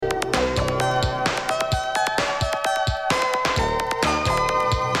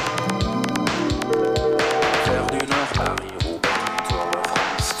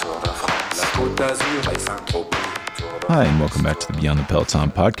Hi, and welcome back to the Beyond the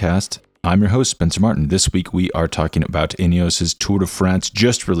Peloton podcast. I'm your host, Spencer Martin. This week we are talking about Ineos's Tour de France,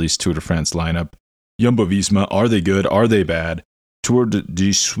 just released Tour de France lineup. Jumbo-Visma, are they good? Are they bad? Tour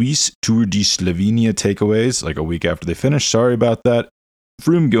de Suisse, Tour de Slovenia takeaways, like a week after they finished. Sorry about that.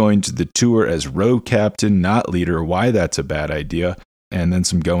 Froome going to the Tour as row captain, not leader. Why that's a bad idea. And then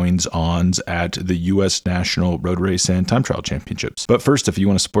some goings-ons at the U.S. National Road Race and Time Trial Championships. But first, if you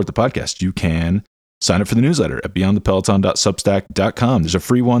want to support the podcast, you can sign up for the newsletter at beyondthepeloton.substack.com. There's a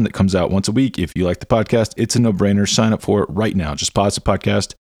free one that comes out once a week. If you like the podcast, it's a no-brainer. Sign up for it right now. Just pause the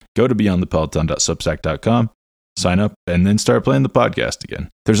podcast, go to beyondthepeloton.substack.com, sign up, and then start playing the podcast again.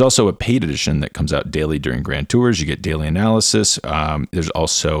 There's also a paid edition that comes out daily during Grand Tours. You get daily analysis. There's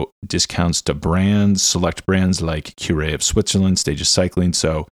also discounts to brands, select brands like Curé of Switzerland, Stages Cycling.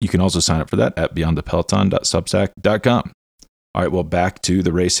 So you can also sign up for that at beyondthepeloton.substack.com. All right, well, back to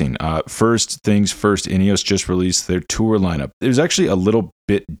the racing. First things first, Ineos just released their Tour lineup. It was actually a little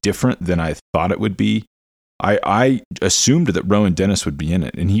bit different than I thought it would be. I assumed that Rowan Dennis would be in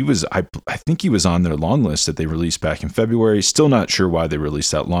it, and he was. I think he was on their long list that they released back in February. Still not sure why they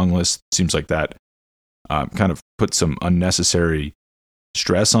released that long list. Seems like that kind of put some unnecessary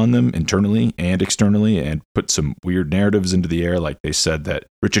stress on them internally and externally, and put some weird narratives into the air. Like they said that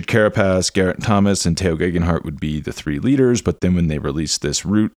Richard Carapaz, Geraint Thomas, and Tao Geoghegan Hart would be the three leaders, but then when they released this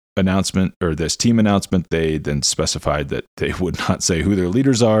route announcement or this team announcement, they then specified that they would not say who their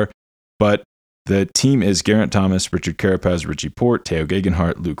leaders are, but the team is Geraint Thomas, Richard Carapaz, Richie Porte, Tao Geoghegan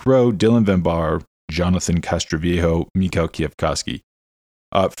Hart, Luke Rowe, Dylan Van Baarle, Jonathan Castroviejo, Mikel Kwiatkowski.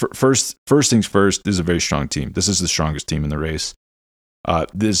 First things first, this is a very strong team. This is the strongest team in the race.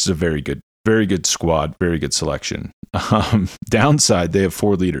 This is a very good squad, very good selection. Downside, they have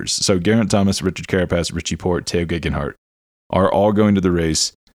four leaders. So Geraint Thomas, Richard Carapaz, Richie Porte, Tao Geoghegan Hart are all going to the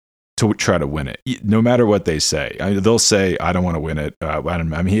race to try to win it, no matter what they say. They'll say, I don't want to win it.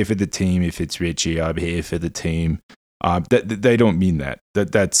 I'm here for the team. If it's Richie, I'm here for the team. They don't mean that.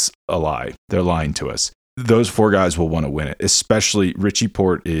 That's a lie. They're lying to us. Those four guys will want to win it, especially Richie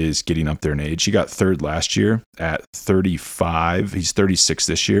Porte is getting up there in age. He got third last year at 35. He's 36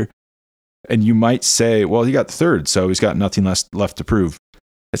 this year. And you might say, well, he got third, so he's got nothing left to prove.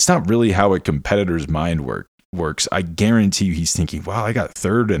 It's not really how a competitor's mind works. I guarantee you he's thinking, wow, I got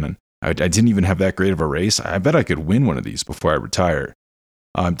third and I didn't even have that great of a race. I bet I could win one of these before I retire.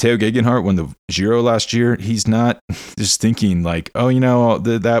 Tao Geoghegan Hart won the Giro last year. He's not just thinking like, oh,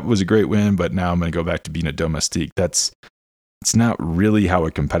 that was a great win, but now I'm going to go back to being a domestique. It's not really how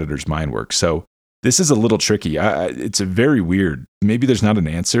a competitor's mind works. So this is a little tricky. It's a very weird. Maybe there's not an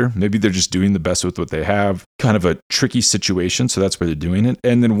answer. Maybe they're just doing the best with what they have. Kind of a tricky situation. So that's where they're doing it.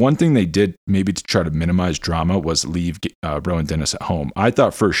 And then one thing they did maybe to try to minimize drama was leave Rowan Dennis at home. I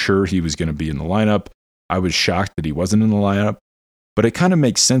thought for sure he was going to be in the lineup. I was shocked that he wasn't in the lineup. But it kind of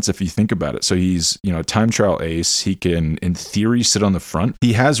makes sense if you think about it. So he's, time trial ace. He can, in theory, sit on the front.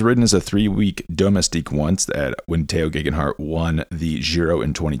 He has ridden as a 3-week domestique once when Tao Geoghegan Hart won the Giro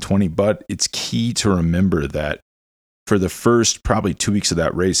in 2020. But it's key to remember that for the first probably 2 weeks of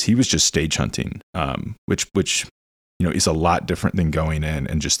that race, he was just stage hunting, which is a lot different than going in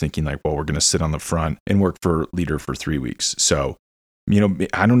and just thinking like, well, we're going to sit on the front and work for leader for 3 weeks. So,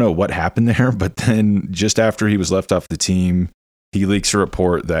 I don't know what happened there, but then just after he was left off the team, he leaks a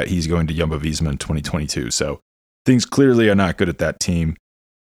report that he's going to Jumbo-Visma in 2022. So things clearly are not good at that team.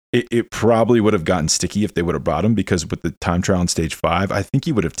 It probably would have gotten sticky if they would have brought him, because with the time trial in stage 5, I think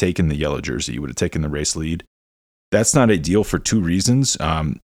he would have taken the yellow jersey. He would have taken the race lead. That's not ideal for two reasons.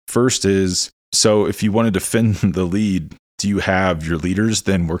 First is, so if you want to defend the lead, do you have your leaders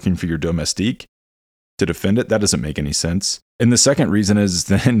then working for your domestique to defend it? That doesn't make any sense. And the second reason is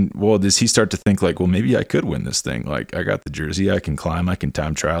then, well, does he start to think like, well, maybe I could win this thing. Like, I got the jersey, I can climb, I can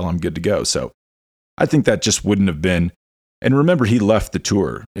time trial, I'm good to go. So I think that just wouldn't have been. And remember, he left the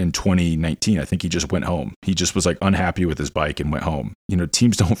Tour in 2019. I think he just went home. He just was like unhappy with his bike and went home.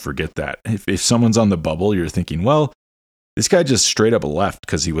 Teams don't forget that. If someone's on the bubble, you're thinking, well, this guy just straight up left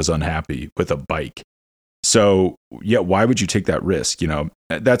because he was unhappy with a bike. So, yeah, why would you take that risk?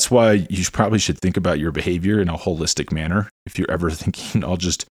 That's why you probably should think about your behavior in a holistic manner. If you're ever thinking, I'll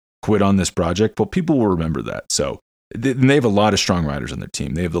just quit on this project, well, people will remember that. So they have a lot of strong riders on their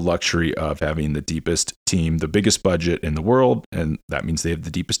team. They have the luxury of having the deepest team, the biggest budget in the world, and that means they have the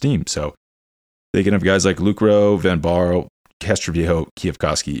deepest team. So they can have guys like Luke Rowe, Van Baarle, Castroviejo,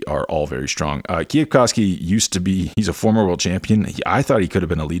 Kwiatkowski are all very strong. Kwiatkowski he's a former world champion. I thought he could have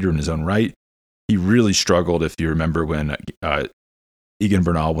been a leader in his own right. He really struggled, if you remember, when Egan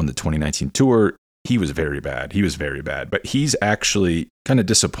Bernal won the 2019 Tour. he was very bad. He was very bad. But he's actually kind of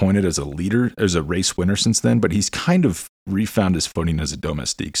disappointed as a leader, as a race winner since then, but he's kind of refound his footing as a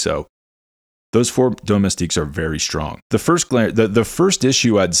domestique. So those 4 domestiques are very strong. The first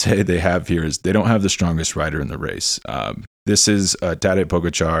issue I'd say they have here is they don't have the strongest rider in the race. This is Tadej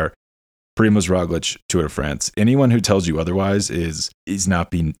Pogačar, Primož Roglič, Tour de France. Anyone who tells you otherwise is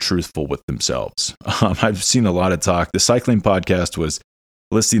not being truthful with themselves. I've seen a lot of talk. The cycling podcast was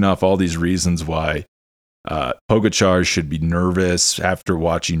listing off all these reasons why Pogačar should be nervous after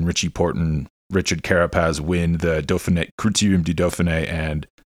watching Richie Porte and Richard Carapaz win the Dauphiné, Criterium du Dauphiné and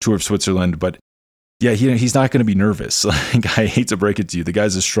Tour of Switzerland. But yeah, he's not going to be nervous. Like, I hate to break it to you. The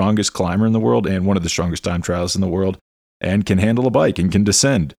guy's the strongest climber in the world and one of the strongest time trialists in the world and can handle a bike and can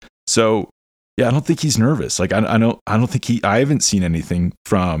descend. So yeah, I don't think he's nervous. Like, I haven't seen anything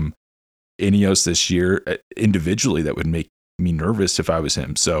from Ineos this year individually that would make me nervous if I was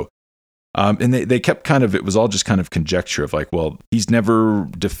him. So, and they kept it was all just kind of conjecture of like, well, it's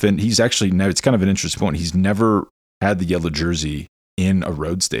kind of an interesting point. He's never had the yellow jersey in a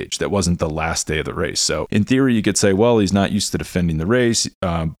road stage that wasn't the last day of the race. So in theory, you could say, well, he's not used to defending the race.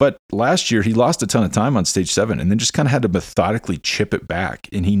 But last year, he lost a ton of time on stage 7 and then just kind of had to methodically chip it back.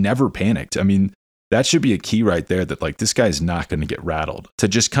 And he never panicked. I mean, that should be a key right there that like, this guy's not going to get rattled. To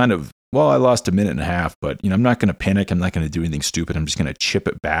just kind of, well, I lost a minute and a half, but I'm not going to panic. I'm not going to do anything stupid. I'm just going to chip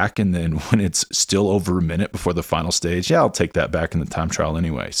it back. And then when it's still over a minute before the final stage, yeah, I'll take that back in the time trial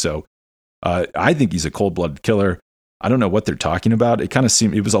anyway. So I think he's a cold-blooded killer. I don't know what they're talking about. It kind of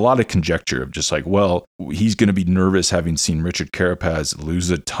seemed, it was a lot of conjecture of just like, well, he's going to be nervous having seen Richard Carapaz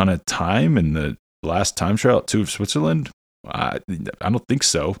lose a ton of time in the last time trial at Tour of Switzerland. I don't think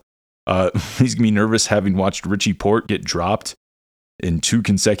so. He's going to be nervous having watched Richie Porte get dropped in 2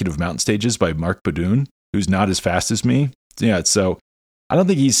 consecutive mountain stages by Mark Padun, who's not as fast as me. Yeah, so I don't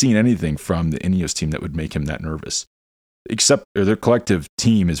think he's seen anything from the Ineos team that would make him that nervous. Except their collective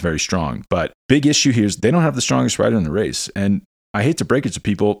team is very strong. But big issue here is they don't have the strongest rider in the race. And I hate to break it to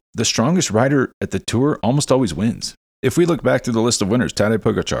people, the strongest rider at the Tour almost always wins. If we look back to the list of winners, Tadej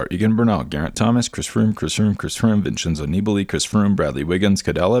Pogačar, Egan Bernal, Geraint Thomas, Chris Froome, Vincenzo Nibali, Chris Froome, Bradley Wiggins,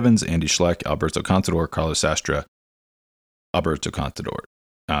 Cadel Evans, Andy Schleck, Alberto Contador, Carlos Sastre, Alberto Contador.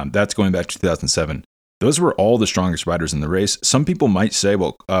 That's going back to 2007. Those were all the strongest riders in the race. Some people might say,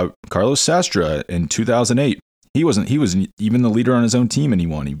 well, Carlos Sastre in 2008, he wasn't even the leader on his own team and he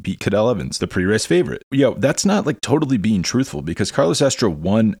won. He beat Cadel Evans, the pre-race favorite. That's not like totally being truthful because Carlos Sastre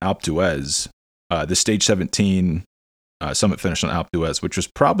won Alpe d'Huez, the stage 17 summit finish on Alpe d'Huez, which was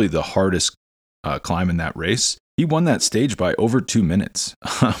probably the hardest climb in that race. He won that stage by over 2 minutes.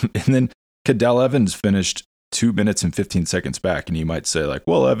 And then Cadel Evans finished 2 minutes and 15 seconds back. And you might say like,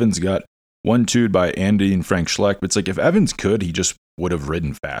 well, Evans got 1-2'd by Andy and Frank Schleck. But it's like, if Evans could, he just would have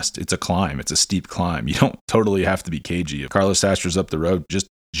ridden fast. It's a climb. It's a steep climb. You don't totally have to be cagey. If Carlos Sastre's up the road, just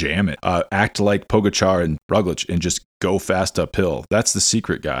jam it. Act like Pogačar and Roglič and just go fast uphill. That's the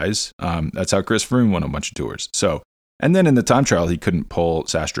secret, guys. That's how Chris Froome won a bunch of tours. So, and then in the time trial, he couldn't pull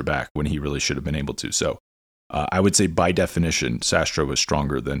Sastre back when he really should have been able to. So I would say by definition, Sastre was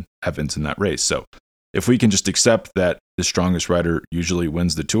stronger than Evans in that race. So if we can just accept that the strongest rider usually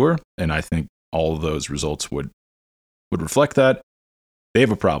wins the Tour, and I think all of those results would reflect that, they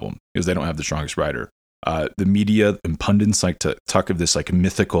have a problem because they don't have the strongest rider. The media and pundits like to talk of this like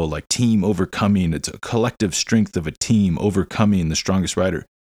mythical like team overcoming. It's a collective strength of a team overcoming the strongest rider.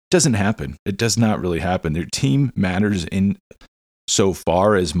 It doesn't happen. It does not really happen. Their team matters in so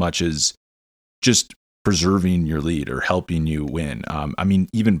far as much as just preserving your lead or helping you win. I mean,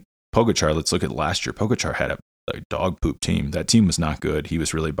 even Pogačar, let's look at last year. Pogačar had a dog poop team. That team was not good. He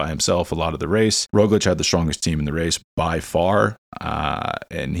was really by himself a lot of the race. Roglič had the strongest team in the race by far,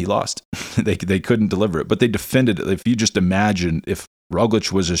 and he lost. They couldn't deliver it, but they defended it. If you just imagine if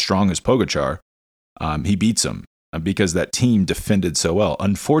Roglič was as strong as Pogačar, he beats him because that team defended so well.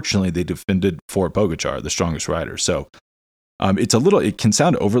 Unfortunately, they defended for Pogačar, the strongest rider. So it can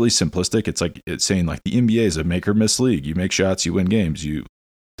sound overly simplistic. It's saying like the NBA is a make or miss league. You make shots, you win games. You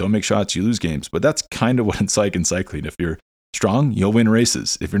don't make shots, you lose games. But that's kind of what it's like in cycling. If you're strong, you'll win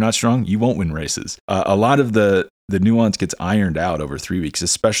races. If you're not strong, you won't win races. A lot of the nuance gets ironed out over 3 weeks,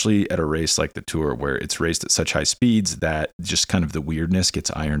 especially at a race like the Tour where it's raced at such high speeds that just kind of the weirdness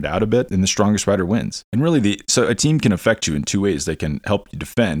gets ironed out a bit and the strongest rider wins. And really, so a team can affect you in 2 ways. They can help you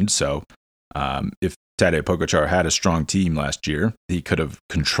defend. So if Tadej Pogačar had a strong team last year, he could have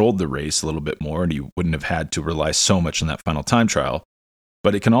controlled the race a little bit more and he wouldn't have had to rely so much on that final time trial.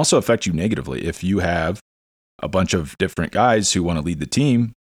 But it can also affect you negatively if you have a bunch of different guys who want to lead the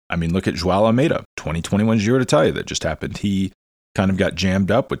team. I mean, look at Joao Almeida, 2021 Giro d'Italia that just happened. He kind of got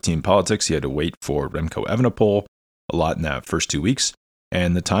jammed up with team politics. He had to wait for Remco Evenepoel a lot in that first 2 weeks.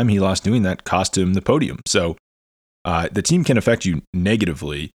 And the time he lost doing that cost him the podium. So the team can affect you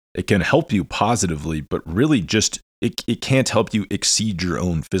negatively. It can help you positively, but really just it can't help you exceed your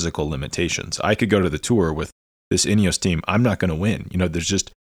own physical limitations. I could go to the Tour with this Ineos team. I'm not going to win. There's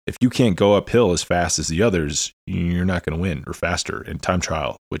just, if you can't go uphill as fast as the others, you're not going to win, or faster in time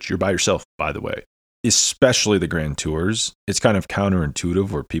trial, which you're by yourself, by the way. Especially the Grand Tours. It's kind of counterintuitive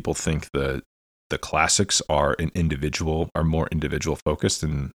where people think the classics are more individual focused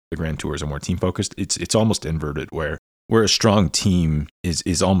and the Grand Tours are more team focused. It's almost inverted where a strong team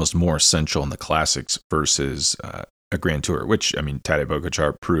is almost more essential in the classics versus a Grand Tour, which, Tadej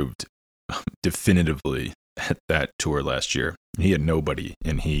Pogačar proved definitively at that tour last year. He had nobody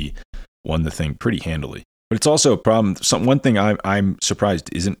and he won the thing pretty handily. But it's also a problem. One thing I'm surprised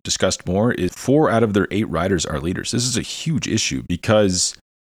isn't discussed more is 4 out of their 8 riders are leaders. This is a huge issue because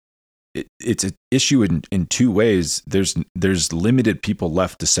it's an issue in 2 ways. There's limited people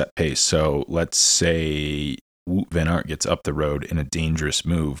left to set pace. So let's say Wout van Aert gets up the road in a dangerous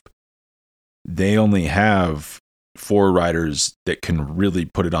move. They only have 4 riders that can really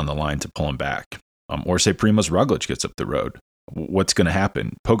put it on the line to pull him back. Or say Primož Roglič gets up the road. What's going to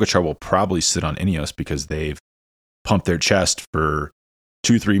happen? Pogačar will probably sit on Ineos because they've pumped their chest for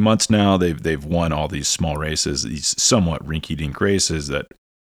 2-3 months now. They've won all these small races, these somewhat rinky-dink races that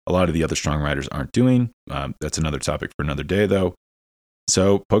a lot of the other strong riders aren't doing. That's another topic for another day, though.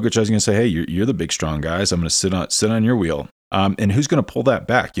 So Pogačar's going to say, "Hey, you're the big strong guys. I'm going to sit on your wheel." And who's going to pull that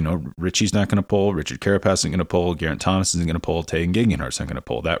back? Richie's not going to pull. Richard Carapaz isn't going to pull. Geraint Thomas isn't going to pull. Tegan Gegenhardt's not going to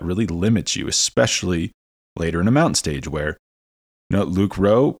pull. That really limits you, especially later in a mountain stage where, Luke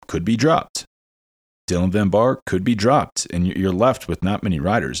Rowe could be dropped. Dylan van Baarle could be dropped, and you're left with not many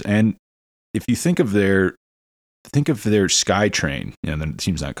riders. And if you think of their Sky Train, the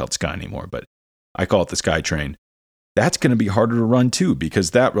team's not called Sky anymore, but I call it the Sky Train. That's going to be harder to run too,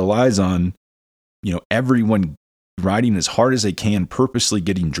 because that relies on, everyone riding as hard as they can, purposely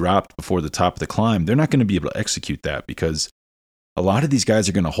getting dropped before the top of the climb. They're not going to be able to execute that because a lot of these guys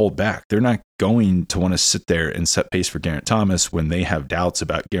are going to hold back. They're not going to want to sit there and set pace for Geraint Thomas when they have doubts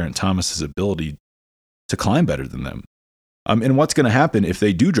about Geraint Thomas's ability to climb better than them. And what's going to happen if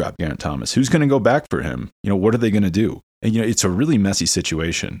they do drop Geraint Thomas? Who's going to go back for him? What are they going to do? And, it's a really messy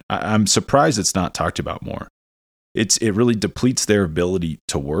situation. I'm surprised it's not talked about more. It really depletes their ability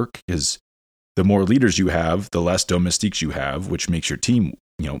to work because the more leaders you have, the less domestiques you have, which makes your team,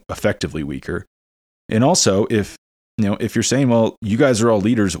 effectively weaker. And also, if you're saying, well, you guys are all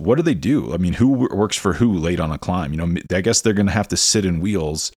leaders, what do they do? Who works for who late on a climb? I guess they're going to have to sit in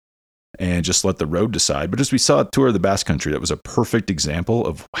wheels and just let the road decide. But as we saw at Tour of the Basque Country, that was a perfect example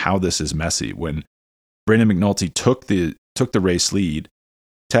of how this is messy. When Brandon McNulty took the race lead,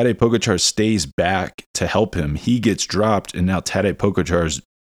 Tadej Pogačar stays back to help him. He gets dropped, and now Tadej Pogačar's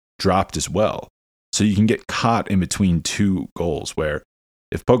dropped as well. So you can get caught in between 2 goals where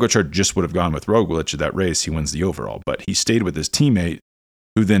if Pogačar just would have gone with Roglič at that race, he wins the overall. But he stayed with his teammate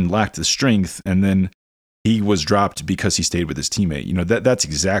who then lacked the strength, and then he was dropped because he stayed with his teammate. That's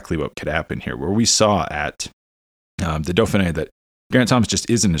exactly what could happen here, where we saw at the Dauphiné that Geraint Thomas just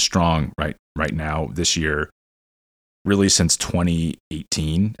isn't as strong right now this year, really since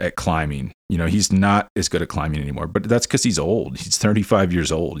 2018 at climbing. He's not as good at climbing anymore, but that's because he's old. He's 35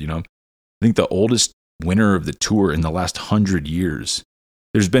 years old. I think the oldest winner of the Tour in the last 100 years,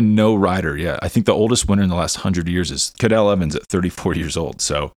 there's been no rider yet. I think the oldest winner in the last 100 years is Cadel Evans at 34 years old.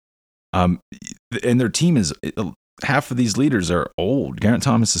 So, and their team is, half of these leaders are old. Geraint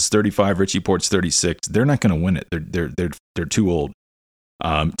Thomas is 35, Richie Porte's 36. They're not going to win it. They're too old.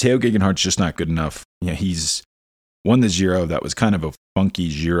 Teo Gegenhardt's just not good enough. He's won the Giro. That was kind of a funky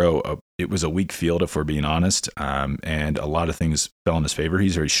Giro. It was a weak field, if we're being honest. And a lot of things fell in his favor.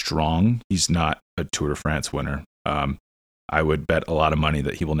 He's very strong. He's not a Tour de France winner. I would bet a lot of money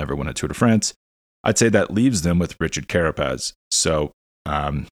that he will never win a Tour de France. I'd say that leaves them with Richard Carapaz. So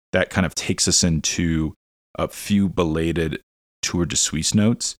that kind of takes us into a few belated Tour de Suisse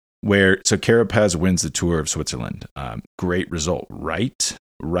notes so Carapaz wins the Tour of Switzerland. Great result, right?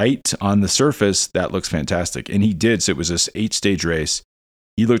 Right on the surface, that looks fantastic. And he did. So it was this 8-stage race.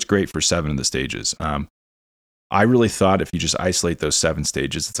 He looked great for 7 of the stages. I really thought if you just isolate those 7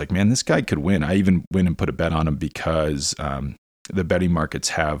 stages, it's like, man, this guy could win. I even went and put a bet on him because the betting markets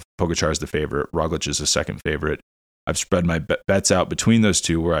have Pogačar as the favorite. Roglič is the second favorite. I've spread my bets out between those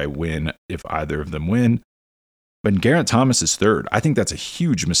two where I win if either of them win. But Geraint Thomas is third. I think that's a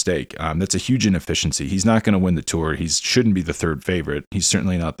huge mistake. That's a huge inefficiency. He's not going to win the Tour. He shouldn't be the third favorite. He's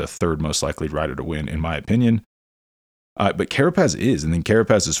certainly not the third most likely rider to win, in my opinion. But Carapaz is, and then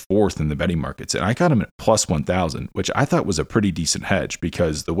Carapaz is fourth in the betting markets. And I got him at plus 1,000, which I thought was a pretty decent hedge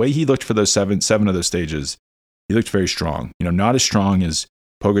because the way he looked for those seven of those stages, he looked very strong. Not as strong as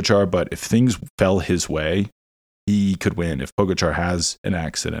Pogačar, but if things fell his way, he could win. If Pogačar has an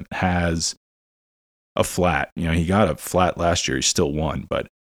accident, has a flat, he got a flat last year, he still won, but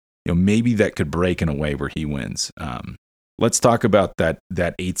maybe that could break in a way where he wins. Let's talk about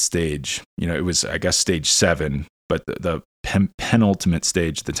that eighth stage. It was, I guess, stage 7, but the penultimate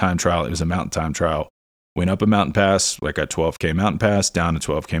stage, the time trial, it was a mountain time trial. Went up a mountain pass, like a 12K mountain pass, down a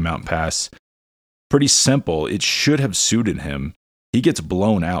 12K mountain pass. Pretty simple. It should have suited him. He gets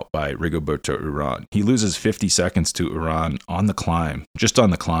blown out by Rigoberto Urán. He loses 50 seconds to Urán on the climb, just on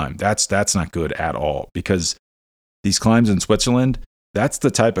the climb. That's not good at all because these climbs in Switzerland, that's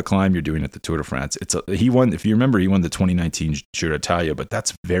the type of climb you're doing at the Tour de France. He won, if you remember, he won the 2019 Giro d'Italia, but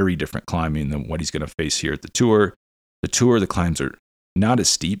that's very different climbing than what he's going to face here at the Tour. The climbs are not as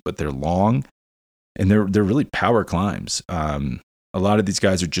steep, but they're long, and they're really power climbs. A lot of these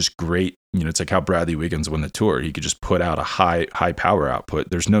guys are just great. It's like how Bradley Wiggins won the Tour. He could just put out a high power output.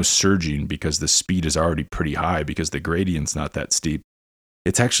 There's no surging because the speed is already pretty high because the gradient's not that steep.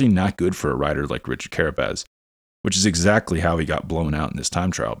 It's actually not good for a rider like Richard Carapaz, which is exactly how he got blown out in this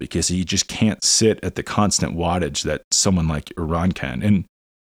time trial because he just can't sit at the constant wattage that someone like Urán can. And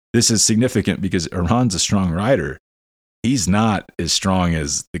this is significant because Urán's a strong rider. He's not as strong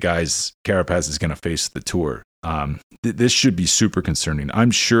as the guys Carapaz is going to face at the Tour. This should be super concerning. I'm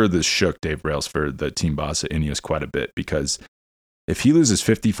sure this shook Dave Brailsford, the team boss at Ineos, quite a bit because if he loses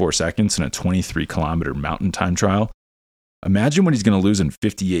 54 seconds in a 23-kilometer mountain time trial, imagine what he's going to lose in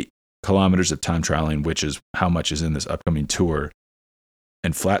 58 kilometers of time trialing, which is how much is in this upcoming Tour,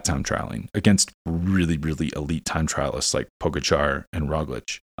 and flat time trialing against really, really elite time trialists like Pogačar and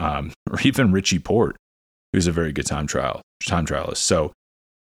Roglic, or even Richie Porte, who's a very good time trialist. So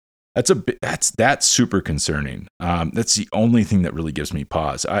that's super concerning. That's the only thing that really gives me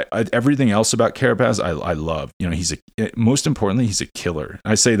pause. Everything else about Carapaz, I love. Most importantly, he's a killer.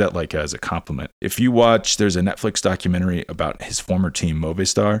 I say that like as a compliment. If you watch, there's a Netflix documentary about his former team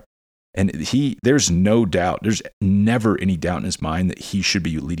Movistar, and there's no doubt, there's never any doubt in his mind that he should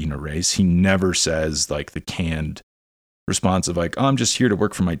be leading a race. He never says like the canned response of like, oh, I'm just here to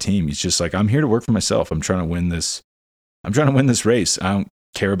work for my team. He's just like, I'm here to work for myself. I'm trying to win this race. I don't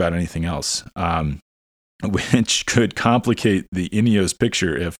care about anything else, which could complicate the Ineos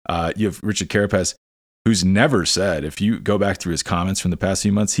picture if you have Richard Carapaz, who's never said, if you go back through his comments from the past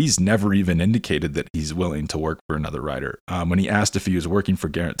few months, he's never even indicated that he's willing to work for another rider. When he asked if he was working for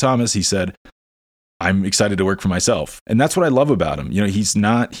Geraint Thomas, he said, I'm excited to work for myself. And that's what I love about him.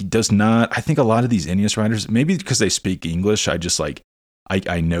 He does not, I think a lot of these Ineos riders, maybe because they speak English,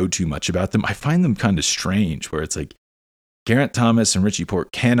 I know too much about them. I find them kind of strange where it's like, Geraint Thomas and Richie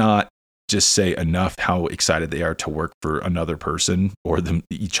Porte cannot just say enough how excited they are to work for another person or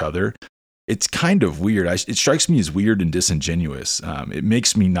each other. It's kind of weird. It strikes me as weird and disingenuous. It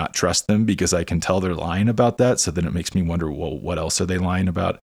makes me not trust them because I can tell they're lying about that. So then it makes me wonder, well, what else are they lying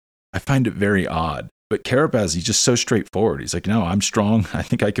about? I find it very odd. But Carapaz, he's just so straightforward. He's like, no, I'm strong. I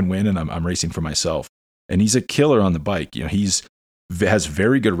think I can win, and I'm racing for myself. And he's a killer on the bike. has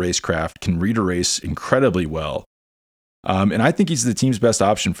very good racecraft, can read a race incredibly well. And I think he's the team's best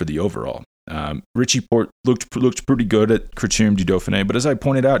option for the overall. Richie Porte looked pretty good at Criterium du Dauphiné, but as I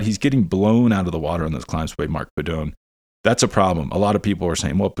pointed out, he's getting blown out of the water on those climbs by Marc Padon. That's a problem. A lot of people are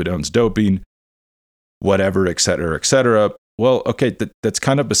saying, well, Padon's doping, whatever, et cetera, et cetera. Well, okay, that's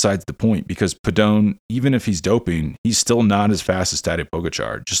kind of besides the point because Padon, even if he's doping, he's still not as fast as Tadej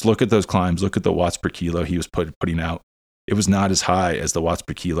Pogačar. Just look at those climbs, look at the watts per kilo he was putting out. It was not as high as the watts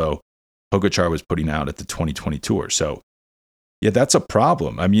per kilo Pogačar was putting out at the 2020 Tour. So yeah, that's a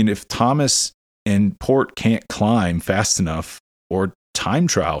problem. I mean, if Thomas and Porte can't climb fast enough or time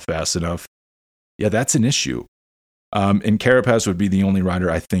trial fast enough, yeah, that's an issue. And Carapaz would be the only rider,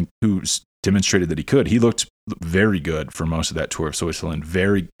 I think, who's demonstrated that he could. He looked very good for most of that Tour of Switzerland,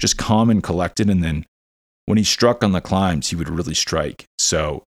 very just calm and collected. And then when he struck on the climbs, he would really strike.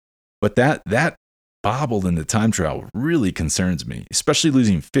 So, but that bobbled in the time trial really concerns me, especially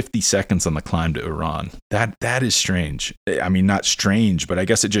losing 50 seconds on the climb to Urán. That is strange. I mean, not strange, but I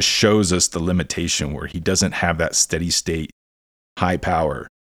guess it just shows us the limitation where he doesn't have that steady state high power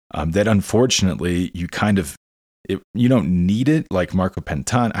that unfortunately you don't need it like Marco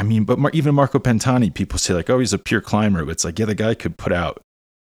Pantani. I mean, but even Marco Pantani, people say like, oh, he's a pure climber. But it's like, yeah, the guy could put out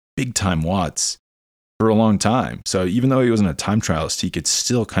big time watts for a long time. So even though he wasn't a time trialist, he could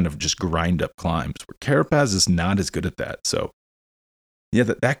still kind of just grind up climbs where Carapaz is not as good at that. So yeah,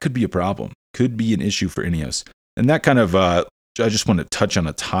 that could be a problem, could be an issue for Ineos. And that kind of, I just want to touch on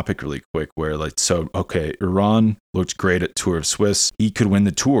a topic really quick where okay, Uran looked great at Tour of Swiss. He could win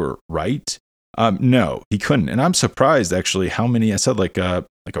the Tour, right? No, he couldn't. And I'm surprised actually how many, I said like a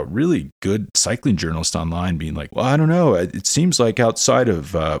really good cycling journalist online being like, well, I don't know. It seems like outside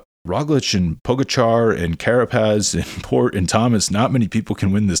of Roglic and Pogačar and Carapaz and Port and Thomas, not many people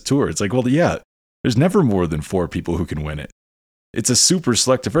can win this Tour. It's like, well, yeah, there's never more than 4 people who can win it. It's a super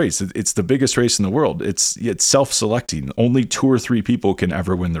selective race. It's the biggest race in the world. It's self-selecting. Only 2 or 3 people can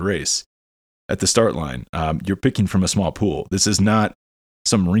ever win the race at the start line. You're picking from a small pool. This is not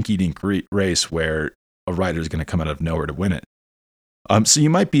some rinky-dink race where a rider is going to come out of nowhere to win it. So you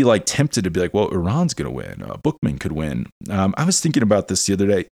might be like tempted to be like, well, Uran's going to win. Bookman could win. I was thinking about this the other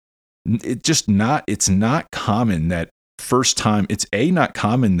day. It's not common that first time, it's not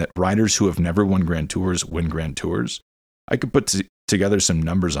common that riders who have never won Grand Tours win Grand Tours. I could put together some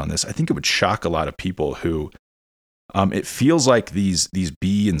numbers on this. I think it would shock a lot of people who, it feels like these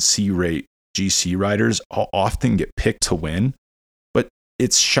B and C rate GC riders often get picked to win, but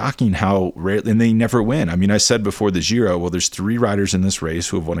it's shocking how rare, and they never win. I mean, I said before the Giro, well, there's 3 riders in this race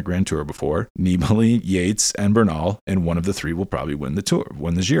who have won a Grand Tour before, Nibali, Yates, and Bernal, and one of the 3 will probably win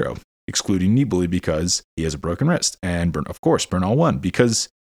the Giro, excluding Nibali because he has a broken wrist. And of course, Bernal won because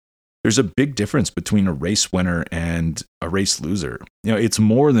there's a big difference between a race winner and a race loser. You know, it's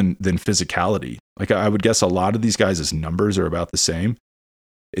more than physicality. Like I would guess a lot of these guys' numbers are about the same.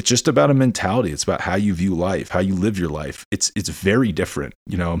 It's just about a mentality. It's about how you view life, how you live your life. It's very different.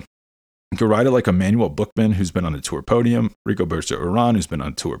 You know, you can ride it like Emmanuel Bookman, who's been on a Tour podium, Rigoberto Uran, who's been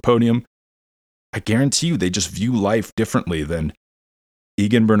on a Tour podium. I guarantee you they just view life differently than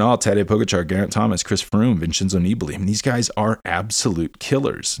Egan Bernal, Tadej Pogačar, Geraint Thomas, Chris Froome, Vincenzo Nibali. I mean, these guys are absolute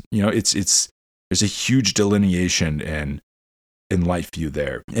killers. You know, there's a huge delineation in life view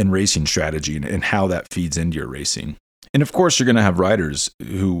there, and racing strategy, and how that feeds into your racing. And of course, you're going to have riders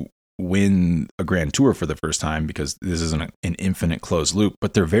who win a Grand Tour for the first time because this isn't an infinite closed loop,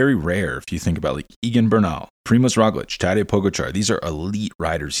 but they're very rare. If you think about like Egan Bernal, Primož Roglic, Tadej Pogačar, these are elite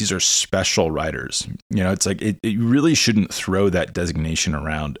riders. These are special riders. You know, it's like it really shouldn't throw that designation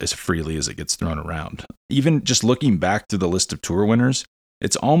around as freely as it gets thrown around. Even just looking back to the list of Tour winners,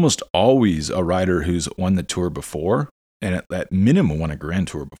 it's almost always a rider who's won the Tour before and at minimum won a Grand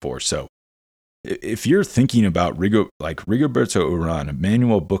Tour before. So if you're thinking about Rigoberto Uran,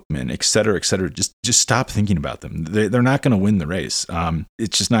 Emmanuel Bookman, et cetera, just stop thinking about them. They're not going to win the race.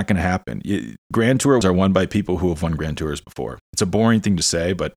 It's just not going to happen. Grand Tours are won by people who have won Grand Tours before. It's a boring thing to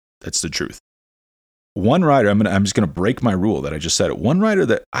say, but that's the truth. One rider, I'm just going to break my rule that I just said it. One rider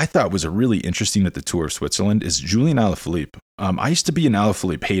that I thought was really interesting at the Tour of Switzerland is Julian Alaphilippe. I used to be an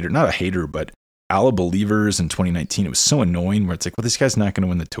Alaphilippe hater, not a hater, but Ala Believers in 2019, it was so annoying where it's like, well, this guy's not going to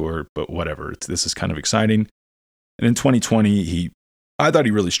win the Tour, but whatever. This is kind of exciting. And in 2020, I thought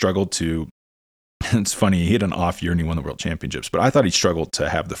he really struggled to, it's funny, he had an off year and he won the World Championships, but I thought he struggled to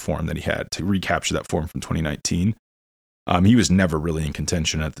have the form that he had, to recapture that form from 2019. He was never really in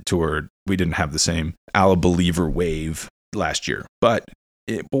contention at the Tour. We didn't have the same Ala Believer wave last year. But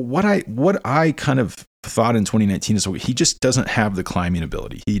what I kind of thought in 2019 is he just doesn't have the climbing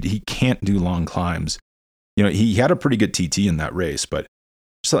ability. He can't do long climbs. You know, he had a pretty good TT in that race, but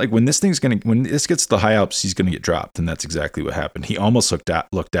so like when this gets to the high Alps, he's going to get dropped, and that's exactly what happened. He almost looked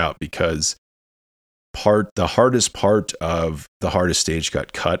out because the hardest part of the hardest stage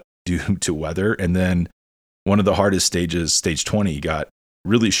got cut due to weather, and then one of the hardest stages, stage 20, got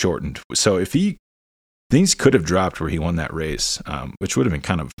really shortened. So things could have dropped where he won that race, which would have been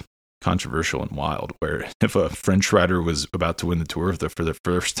kind of controversial and wild, where if a French rider was about to win the Tour for the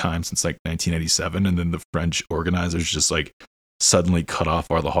first time since like 1987, and then the French organizers just like suddenly cut off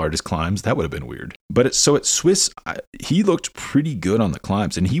all the hardest climbs, that would have been weird. But at Swiss, he looked pretty good on the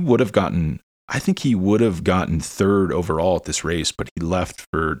climbs, and I think he would have gotten third overall at this race, but he left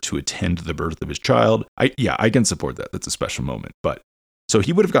to attend the birth of his child. I can support that. That's a special moment. But so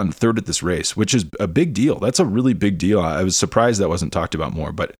he would have gotten third at this race, which is a big deal. That's a really big deal. I was surprised that wasn't talked about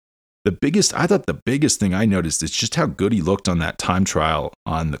more. But I thought the biggest thing I noticed is just how good he looked on that time trial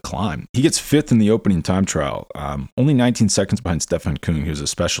on the climb. He gets fifth in the opening time trial, only 19 seconds behind Stefan Küng, who's a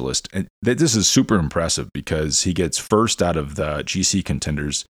specialist. And this is super impressive because he gets first out of the GC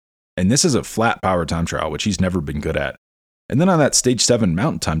contenders. And this is a flat power time trial, which he's never been good at. And then on that stage 7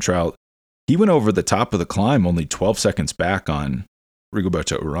 mountain time trial, he went over the top of the climb only 12 seconds back on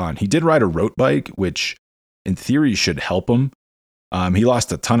Rigoberto Uran. He did ride a road bike, which in theory should help him. He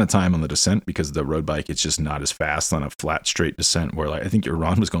lost a ton of time on the descent because the road bike, it's just not as fast on a flat, straight descent where I think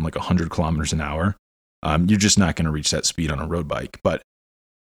Uran was going like 100 kilometers an hour. You're just not going to reach that speed on a road bike. But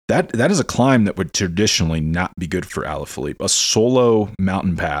That is a climb that would traditionally not be good for Alaphilippe. A solo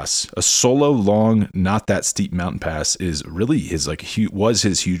mountain pass, a solo long, not that steep mountain pass is really his was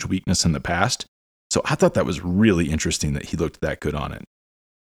his huge weakness in the past. So I thought that was really interesting that he looked that good on it.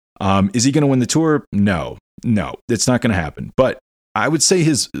 Is he going to win the Tour? No, it's not going to happen. But I would say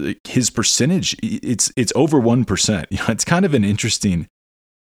his percentage, it's over 1%. It's kind of an interesting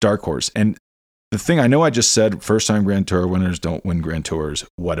dark horse. And the thing I know, I just said first time Grand Tour winners don't win Grand Tours,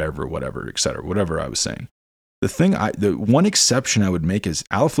 whatever, etc. Whatever I was saying. The one exception I would make is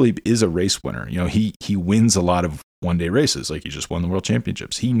Alaphilippe is a race winner. He wins a lot of one-day races. Like, he just won the World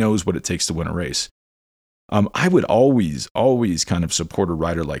Championships. He knows what it takes to win a race. I would always kind of support a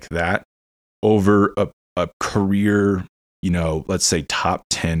rider like that over a career, let's say top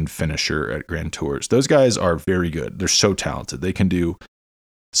 10 finisher at Grand Tours. Those guys are very good. They're so talented. They can do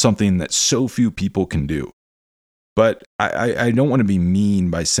something that so few people can do. But I don't want to be mean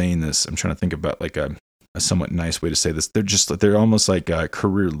by saying this. I'm trying to think about like a somewhat nice way to say this. They're almost like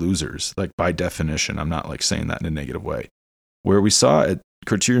career losers, like by definition. I'm not like saying that in a negative way. Where we saw at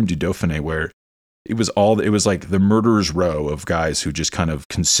Criterium du Dauphiné, where it was like the murderer's row of guys who just kind of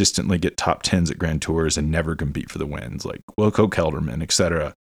consistently get top 10s at Grand Tours and never compete for the wins, like Wilco Kelderman,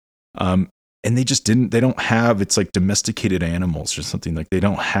 etc. And they don't have, it's like domesticated animals or something. Like, they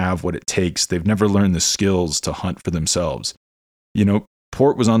don't have what it takes. They've never learned the skills to hunt for themselves.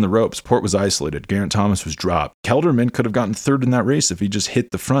 Port was on the ropes. Port was isolated. Geraint Thomas was dropped. Kelderman could have gotten third in that race if he just hit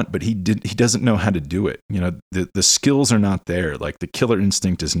the front, but he doesn't know how to do it. The skills are not there. Like, the killer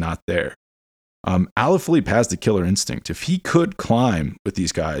instinct is not there. Alaphilippe has the killer instinct. If he could climb with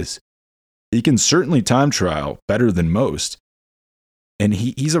these guys, he can certainly time trial better than most. And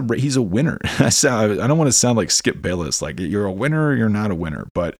he's a winner. I don't want to sound like Skip Bayless, like you're a winner or you're not a winner,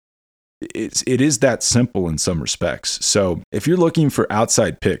 but it is that simple in some respects. So if you're looking for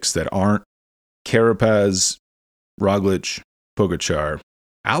outside picks that aren't Carapaz, Roglic, Pogačar,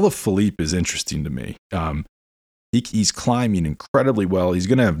 Alaphilippe is interesting to me. He's climbing incredibly well. He's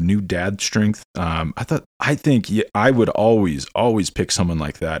going to have new dad strength. I think I would always pick someone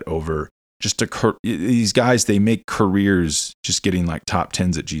like that over just these guys. They make careers just getting like top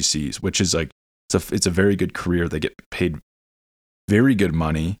 10s at GCs, which is like, it's a very good career. They get paid very good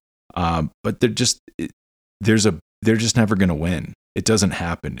money. But they're just never going to win. It doesn't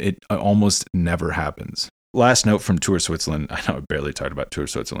happen. It almost never happens. Last note from Tour Switzerland. I know I barely talked about Tour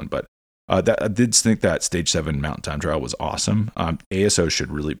Switzerland, but I did think that Stage 7 mountain time trial was awesome. ASO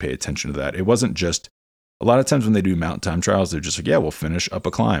should really pay attention to that. It wasn't just, a lot of times when they do mountain time trials, they're just like, yeah, we'll finish up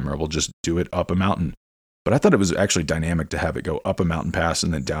a climb, or we'll just do it up a mountain. But I thought it was actually dynamic to have it go up a mountain pass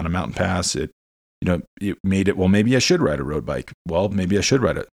and then down a mountain pass. It made it, well, maybe I should ride a road bike. Well, maybe I should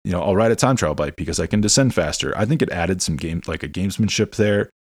ride it. I'll ride a time trial bike because I can descend faster. I think it added some like a gamesmanship there.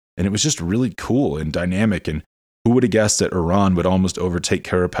 And it was just really cool and dynamic. And who would have guessed that Iran would almost overtake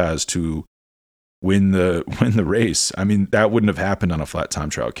Carapaz to win the race? I mean, that wouldn't have happened on a flat time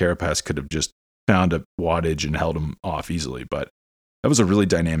trial. Carapaz could have just found a wattage and held him off easily. But that was a really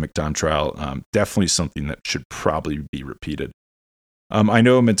dynamic time trial. Definitely something that should probably be repeated. I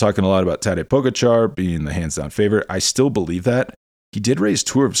know I've been talking a lot about Tadej Pogačar being the hands-down favorite. I still believe that. He did race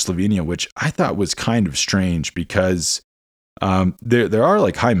Tour of Slovenia, which I thought was kind of strange because there are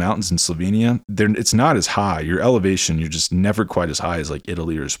like high mountains in Slovenia. It's not as high. Your elevation, you're just never quite as high as like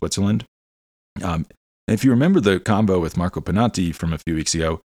Italy or Switzerland. And if you remember the combo with Marco Pennanti from a few weeks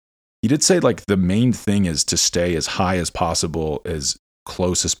ago, he did say like the main thing is to stay as high as possible, as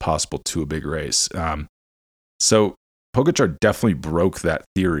close as possible to a big race. So Pogačar definitely broke that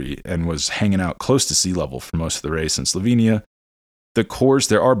theory and was hanging out close to sea level for most of the race in Slovenia. The course,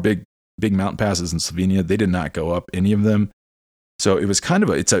 there are big mountain passes in Slovenia. They did not go up any of them. So it was kind of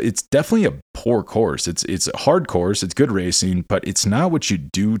it's definitely a poor course. It's a hard course. It's good racing, but it's not what you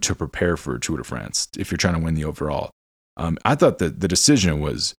do to prepare for a Tour de France if you're trying to win the overall. I thought that the decision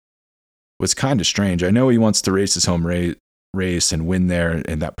was kind of strange. I know he wants to race his home race and win there,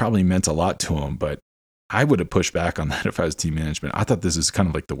 and that probably meant a lot to him, but I would have pushed back on that if I was team management. I thought this is kind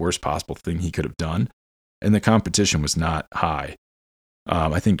of like the worst possible thing he could have done, and the competition was not high.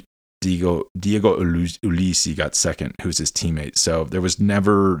 I think Diego Ulissi got second, who's his teammate. So there was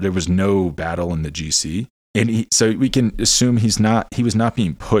no battle in the GC, and so we can assume he was not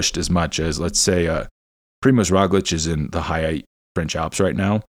being pushed as much as, let's say, Primož Roglic is in the high French Alps right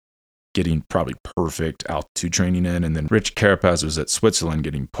now, getting probably perfect altitude training in, and then Rich Carapaz was at Switzerland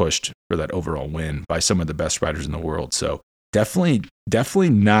getting pushed for that overall win by some of the best riders in the world. So definitely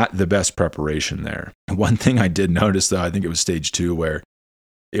not the best preparation there. One thing I did notice, though, I think it was stage 2, where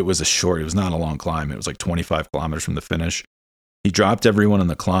it was not a long climb. It was like 25 kilometers from the finish. He dropped everyone on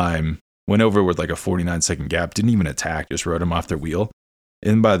the climb, went over with like a 49-second gap, didn't even attack, just rode him off their wheel.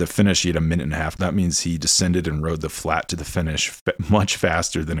 And by the finish, he had a minute and a half. That means he descended and rode the flat to the finish much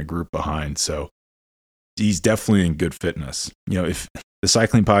faster than a group behind. So he's definitely in good fitness. If the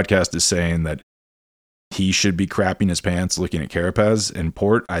cycling podcast is saying that he should be crapping his pants looking at Carapaz and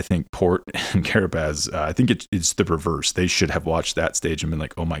Port, I think Port and Carapaz, I think it's the reverse. They should have watched that stage and been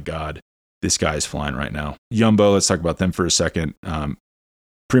like, oh my God, this guy's flying right now. Jumbo, let's talk about them for a second.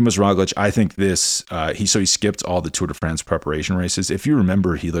 Primož Roglič, I think he skipped all the Tour de France preparation races. If you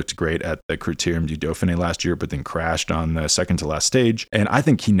remember, he looked great at the Critérium du Dauphiné last year, but then crashed on the second to last stage. And I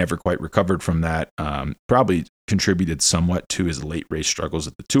think he never quite recovered from that. Probably contributed somewhat to his late race struggles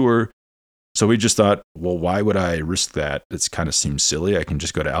at the Tour. So we just thought, well, why would I risk that? It kind of seems silly. I can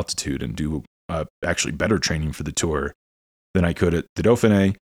just go to altitude and do actually better training for the Tour than I could at the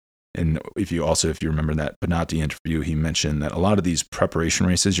Dauphiné. And if you remember that Bonatti interview, he mentioned that a lot of these preparation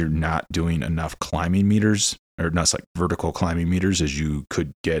races, you're not doing enough climbing meters, or not like vertical climbing meters, as you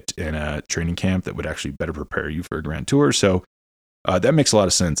could get in a training camp that would actually better prepare you for a Grand Tour. So that makes a lot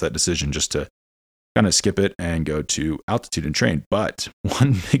of sense, that decision, just to kind of skip it and go to altitude and train. But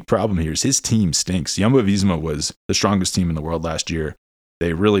one big problem here is his team stinks. Jumbo-Visma was the strongest team in the world last year.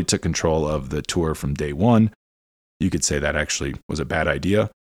 They really took control of the Tour from day one. You could say that actually was a bad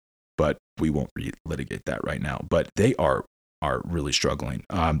idea, but we won't relitigate that right now. But they are really struggling.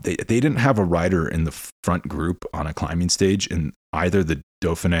 They didn't have a rider in the front group on a climbing stage in either the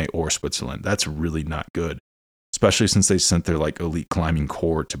Dauphiné or Switzerland. That's really not good, especially since they sent their elite climbing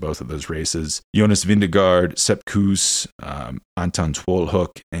core to both of those races. Jonas Vingegaard, Sepp Kuss, Anton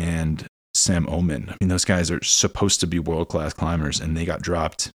Twolhoek, and Sam Oomen. I mean, those guys are supposed to be world-class climbers, and they got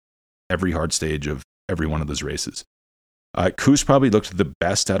dropped every hard stage of every one of those races. Kuss probably looked the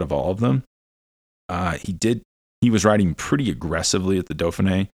best out of all of them. He was riding pretty aggressively at the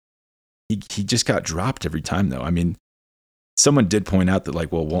Dauphiné. He just got dropped every time, though. I mean, someone did point out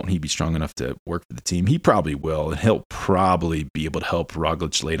that, won't he be strong enough to work for the team? He probably will, and he'll probably be able to help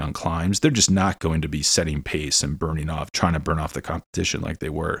Roglič late on climbs. They're just not going to be setting pace and trying to burn off the competition like they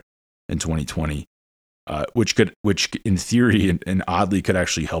were in 2020, which in theory and oddly could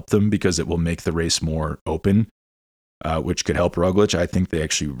actually help them, because it will make the race more open. Which could help Roglič. I think they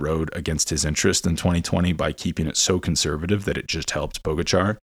actually rode against his interest in 2020 by keeping it so conservative that it just helped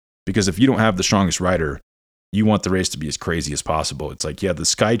Pogačar. Because if you don't have the strongest rider, you want the race to be as crazy as possible. It's like, yeah, the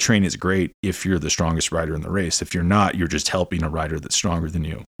Sky Train is great if you're the strongest rider in the race. If you're not, you're just helping a rider that's stronger than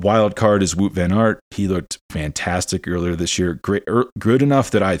you. Wild card is Wout van Aert. He looked fantastic earlier this year. Great, good enough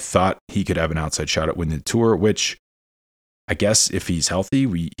that I thought he could have an outside shot at winning the Tour, which I guess if he's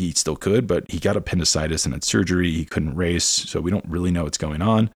healthy, he still could, but he got appendicitis and had surgery. He couldn't race, so we don't really know what's going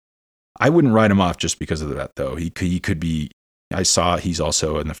on. I wouldn't write him off just because of that, though. He could be. I saw he's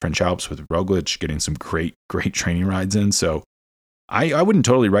also in the French Alps with Roglič, getting some great training rides in. So I wouldn't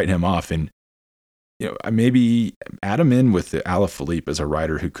totally write him off, and maybe add him in with the Alaphilippe as a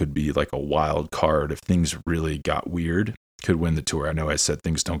rider who could be like a wild card if things really got weird. Could win the Tour. I know I said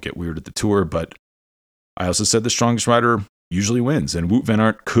things don't get weird at the Tour, but I also said the strongest rider usually wins, and Wout van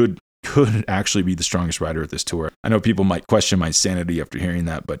Aert could actually be the strongest rider at this Tour. I know people might question my sanity after hearing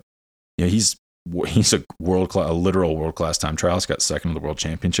that, but he's a literal world-class time trial. He's got second in the World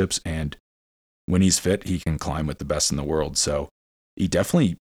Championships, and when he's fit, he can climb with the best in the world. So he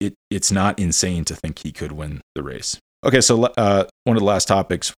definitely, it's not insane to think he could win the race. Okay, so one of the last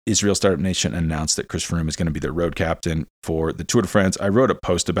topics, Israel Startup Nation announced that Chris Froome is going to be their road captain for the Tour de France. I wrote a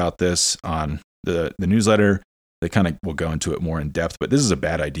post about this on the newsletter. They kind of will go into it more in depth, but this is a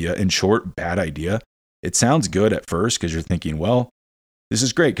bad idea. In short, bad idea. It sounds good at first because you're thinking, well, this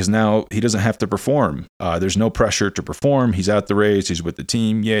is great because now he doesn't have to perform. There's no pressure to perform. He's at the race. He's with the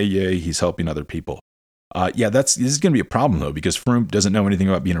team. Yay. He's helping other people. This is going to be a problem, though, because Froome doesn't know anything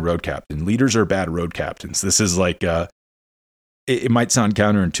about being a road captain. Leaders are bad road captains. This is like, it might sound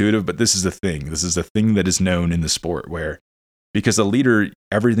counterintuitive, but this is a thing. This is a thing that is known in the sport where, because a leader,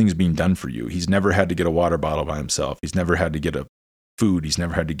 everything's being done for you. He's never had to get a water bottle by himself. He's never had to get a food. He's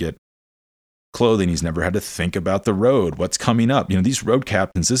never had to get clothing. He's never had to think about the road, what's coming up. These road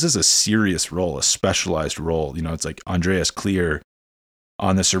captains, this is a serious role, a specialized role. It's like Andreas Clear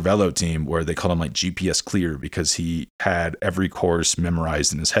on the Cervelo team, where they call him like GPS Clear because he had every course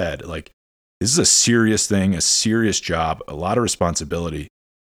memorized in his head. Like, this is a serious thing, a serious job, a lot of responsibility.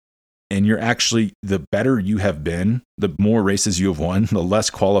 And you're actually, the better you have been, the more races you have won, the less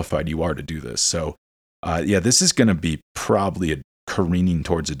qualified you are to do this. So, this is going to be probably careening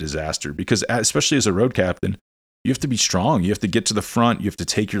towards a disaster because, especially as a road captain, you have to be strong. You have to get to the front. You have to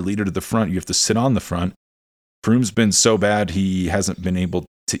take your leader to the front. You have to sit on the front. Froome's been so bad he hasn't been able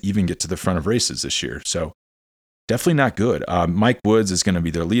to even get to the front of races this year. So definitely not good. Mike Woods is going to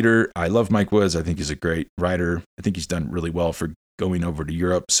be their leader. I love Mike Woods. I think he's a great rider. I think he's done really well for going over to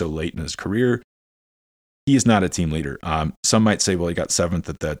Europe so late in his career. He is not a team leader. Some might say, well, he got 7th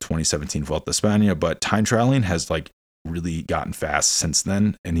at the 2017 Vuelta a España, but time trialing has like really gotten fast since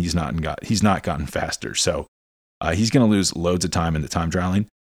then, and he's not gotten faster. So he's going to lose loads of time in the time trialing.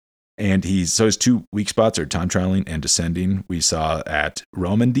 And his 2 weak spots are time trialing and descending. We saw at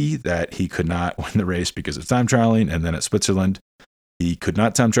Romandy that he could not win the race because of time trialing. And then at Switzerland, he could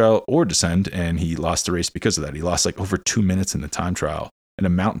not time trial or descend, and he lost the race because of that. He lost like over 2 minutes in the time trial, in a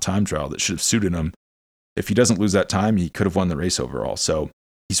mountain time trial that should have suited him. If he doesn't lose that time, he could have won the race overall. So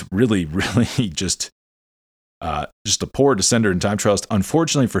he's really, really just a poor descender in time trials.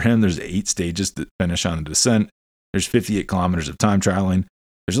 Unfortunately for him, there's 8 stages that finish on the descent. There's 58 kilometers of time trialing.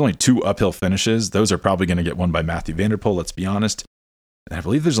 There's only 2 uphill finishes. Those are probably going to get won by Mathieu van der Poel, let's be honest. And I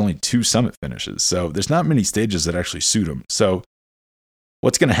believe there's only 2 summit finishes. So there's not many stages that actually suit him. So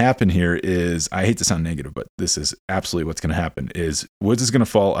what's going to happen here is, I hate to sound negative, but this is absolutely what's going to happen, is Woods is going to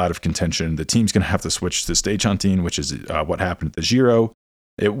fall out of contention. The team's going to have to switch to stage hunting, which is what happened at the Giro.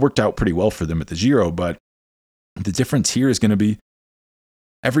 It worked out pretty well for them at the Giro, but the difference here is going to be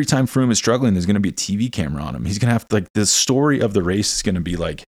every time Froome is struggling, there's going to be a TV camera on him. He's going to have to, like, the story of the race is going to be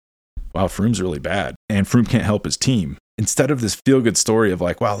like, wow, Froome's really bad, and Froome can't help his team. Instead of this feel-good story of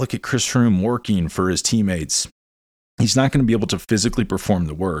like, wow, look at Chris Froome working for his teammates, he's not going to be able to physically perform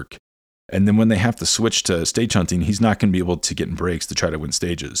the work. And then when they have to switch to stage hunting, he's not going to be able to get in breaks to try to win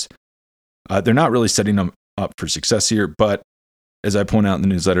stages. They're not really setting him up for success here, but as I point out in the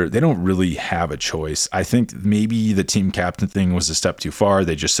newsletter, they don't really have a choice. I think maybe the team captain thing was a step too far.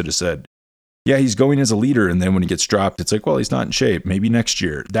 They just should have said, yeah, he's going as a leader, and then when he gets dropped, it's like, well, he's not in shape. Maybe next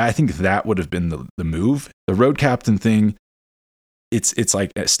year. I think that would have been the move. The road captain thing, it's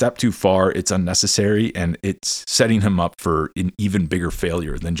like a step too far. It's unnecessary, and it's setting him up for an even bigger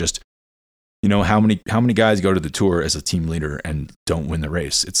failure than just, how many guys go to the Tour as a team leader and don't win the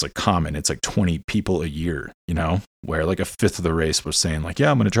race? It's like common. It's like 20 people a year, where like a fifth of the race was saying like,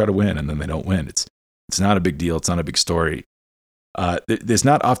 yeah, I'm going to try to win, and then they don't win. It's not a big deal. It's not a big story. There's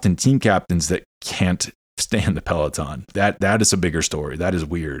not often team captains that can't stand the peloton. That is a bigger story. That is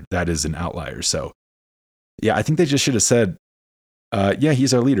weird. That is an outlier. So yeah, I think they just should have said, yeah,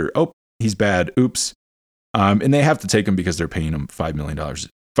 he's our leader. Oh, he's bad. Oops. And they have to take him because they're paying him $5 million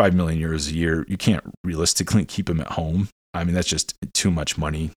euros a year. You can't realistically keep him at home. I mean, that's just too much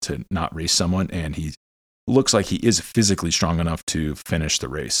money to not race someone. And he looks like he is physically strong enough to finish the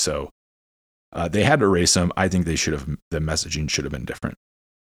race. So they had to race him. I think the messaging should have been different.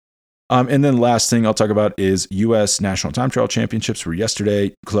 And then last thing I'll talk about is U.S. National Time Trial Championships were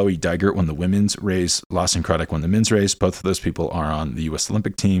yesterday. Chloe Dygert won the women's race. Lawson Craddock won the men's race. Both of those people are on the U.S.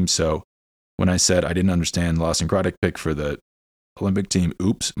 Olympic team. So when I said I didn't understand Lawson Craddock pick for the Olympic team,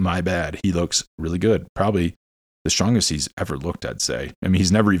 oops, my bad. He looks really good. Probably the strongest he's ever looked, I'd say. I mean,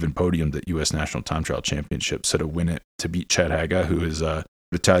 he's never even podiumed at U.S. National Time Trial Championships. So to win it, to beat Chad Haga, who is a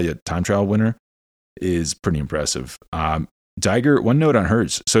Italia time trial winner, is pretty impressive. Dygert, one note on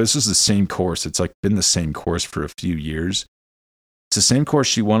hers. So this is the same course. It's like been the same course for a few years. It's the same course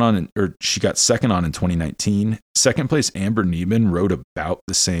she won on, or she got second on in 2019. Second place, Amber Neiman rode about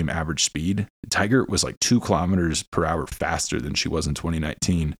the same average speed. Dygert was like 2 kilometers per hour faster than she was in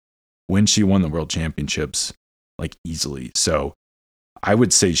 2019 when she won the World Championships, like easily. So I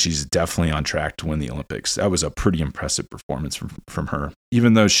would say she's definitely on track to win the Olympics. That was a pretty impressive performance from her.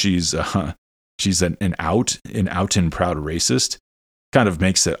 Even though she's an out and proud racist, kind of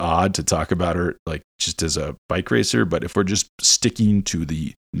makes it odd to talk about her like just as a bike racer. But if we're just sticking to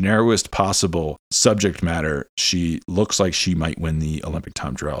the narrowest possible subject matter, she looks like she might win the Olympic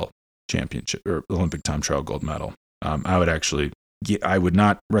time trial championship or Olympic time trial gold medal. I would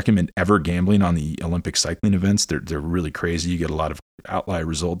not recommend ever gambling on the Olympic cycling events. They're really crazy. You get a lot of outlier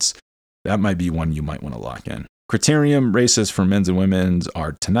results. That might be one you might want to lock in. Criterium races for men's and women's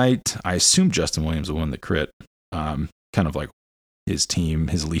are tonight. I assume Justin Williams will win the crit. Kind of like his team,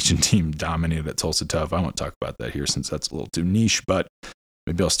 his Legion team dominated at Tulsa Tough. I won't talk about that here since that's a little too niche, but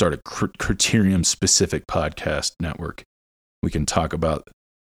maybe I'll start a Criterium specific podcast network. We can talk about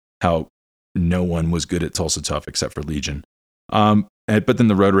how no one was good at Tulsa Tough except for Legion. But then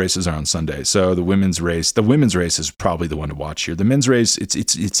the road races are on Sunday. So the women's race is probably the one to watch here. The men's race,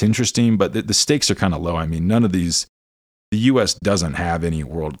 it's interesting, but the stakes are kind of low. I mean, none of these, the U.S. doesn't have any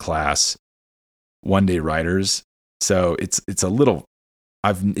world-class one-day riders. So it's a little,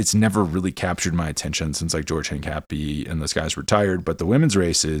 it's never really captured my attention since like George Hincapie and those guys retired. But the women's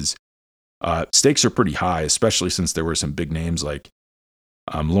race is Stakes are pretty high, especially since there were some big names like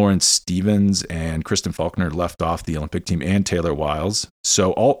Lawrence Stevens and Kristen Faulkner left off the Olympic team, and Taylor Wiles.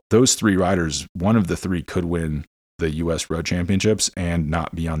 So all those three riders, one of the three could win the U.S. Road Championships and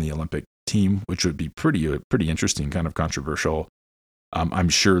not be on the Olympic team, which would be pretty interesting, kind of controversial. I'm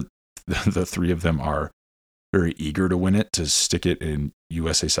sure the three of them are very eager to win it, to stick it in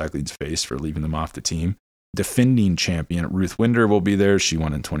USA Cycling's face for leaving them off the team. Defending champion Ruth Winder will be there. She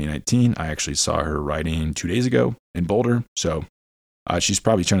won in 2019. I actually saw her riding 2 days ago in Boulder. So she's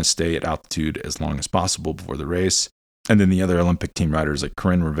probably trying to stay at altitude as long as possible before the race. And then the other Olympic team riders like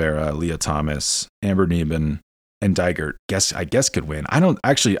Corinne Rivera, Leah Thomas, Amber Neben, and Dijkert, I guess could win. I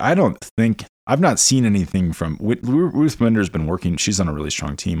don't think, I've not seen anything from Ruth Winder's been working. She's on a really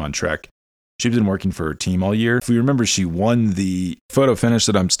strong team on Trek. She's been working for her team all year. If we remember, she won the photo finish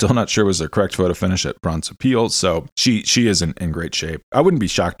that I'm still not sure was the correct photo finish at Bronze Appeal. So she is in great shape. I wouldn't be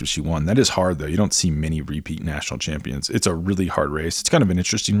shocked if she won. That is hard, though. You don't see many repeat national champions. It's a really hard race. It's kind of an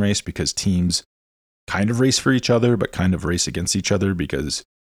interesting race because teams kind of race for each other, but kind of race against each other because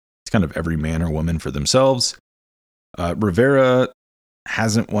it's kind of every man or woman for themselves. Rivera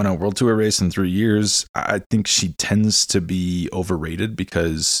hasn't won a World Tour race in 3 years. I think she tends to be overrated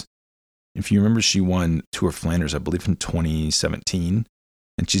because if you remember, she won Tour of Flanders, I believe, in 2017,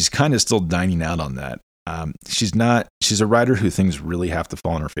 and she's kind of still dining out on that. She's a rider who things really have to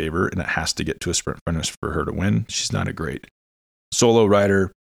fall in her favor, and it has to get to a sprint finish for her to win. She's not a great solo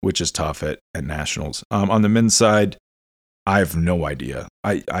rider, which is tough at nationals. On the men's side, I have no idea.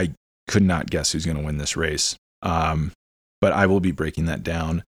 I could not guess who's going to win this race. But I will be breaking that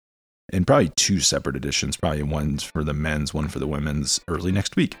down in probably 2 separate editions, probably one for the men's, one for the women's, early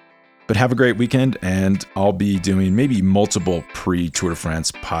next week. But have a great weekend, and I'll be doing maybe multiple pre-Tour de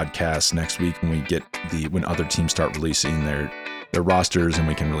France podcasts next week when other teams start releasing their rosters, and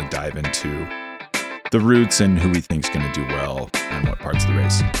we can really dive into the routes and who we think is going to do well and what parts of the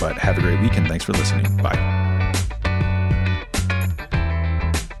race. But have a great weekend. Thanks for listening. Bye.